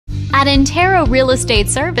At Intero Real Estate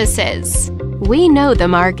Services, we know the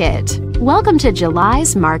market. Welcome to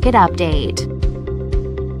July's Market Update.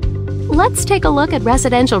 Let's take a look at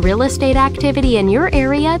residential real estate activity in your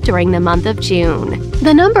area during the month of June.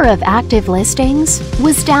 The number of active listings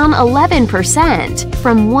was down 11%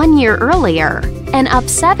 from 1 year earlier and up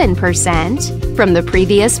 7% from the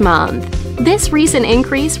previous month. This recent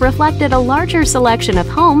increase reflected a larger selection of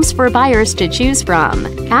homes for buyers to choose from.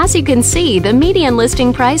 As you can see, the median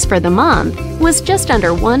listing price for the month was just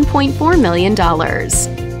under $1.4 million.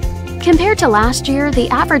 Compared to last year, the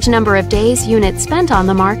average number of days units spent on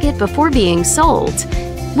the market before being sold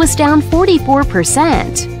was down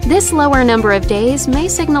 44%. This lower number of days may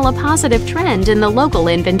signal a positive trend in the local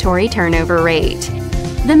inventory turnover rate.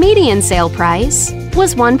 The median sale price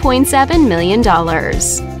was $1.7 million.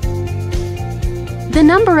 The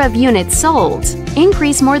number of units sold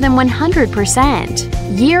increased more than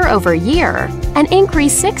 100% year over year and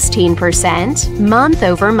increased 16% month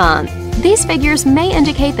over month. These figures may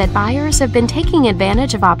indicate that buyers have been taking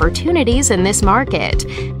advantage of opportunities in this market.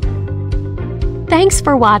 Thanks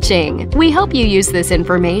for watching. We hope you use this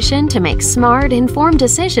information to make smart, informed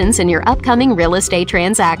decisions in your upcoming real estate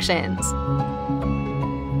transactions.